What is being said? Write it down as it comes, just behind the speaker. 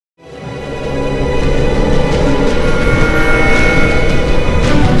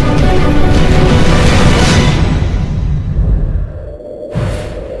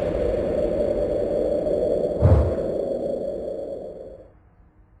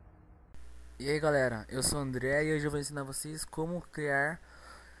E aí galera, eu sou o André e hoje eu vou ensinar vocês como criar,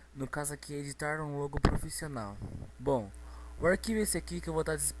 no caso aqui, editar um logo profissional. Bom, o arquivo é esse aqui que eu vou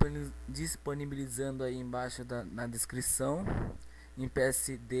estar disponibilizando aí embaixo na descrição, em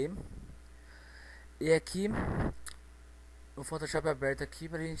PSD. E aqui, o Photoshop aberto aqui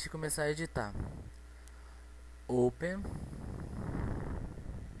pra gente começar a editar. Open.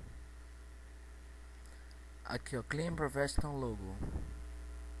 Aqui ó, Clean Professional Logo.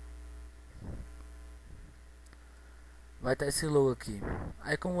 Vai estar esse logo aqui.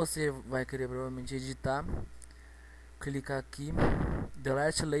 Aí como você vai querer provavelmente editar, clica aqui,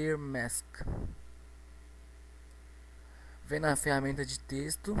 Delete Layer Mask. Vem na ferramenta de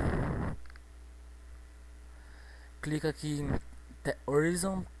texto, clica aqui em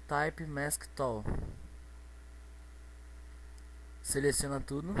Horizon Type Mask Tool. Seleciona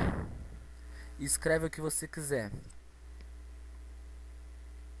tudo e escreve o que você quiser.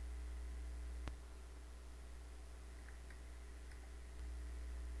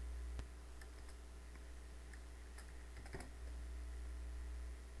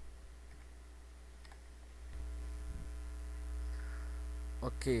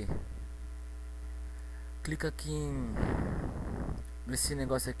 Ok. Clica aqui nesse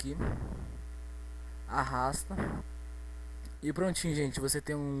negócio aqui. Arrasta. E prontinho, gente. Você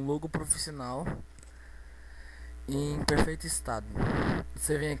tem um logo profissional em perfeito estado.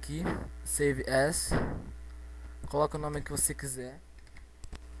 Você vem aqui, Save As. Coloca o nome que você quiser.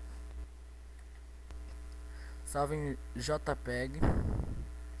 Salva em JPEG.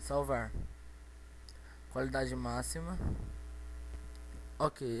 Salvar. Qualidade máxima.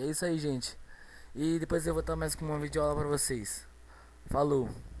 Ok, é isso aí, gente. E depois eu vou estar mais com uma videoaula para vocês. Falou!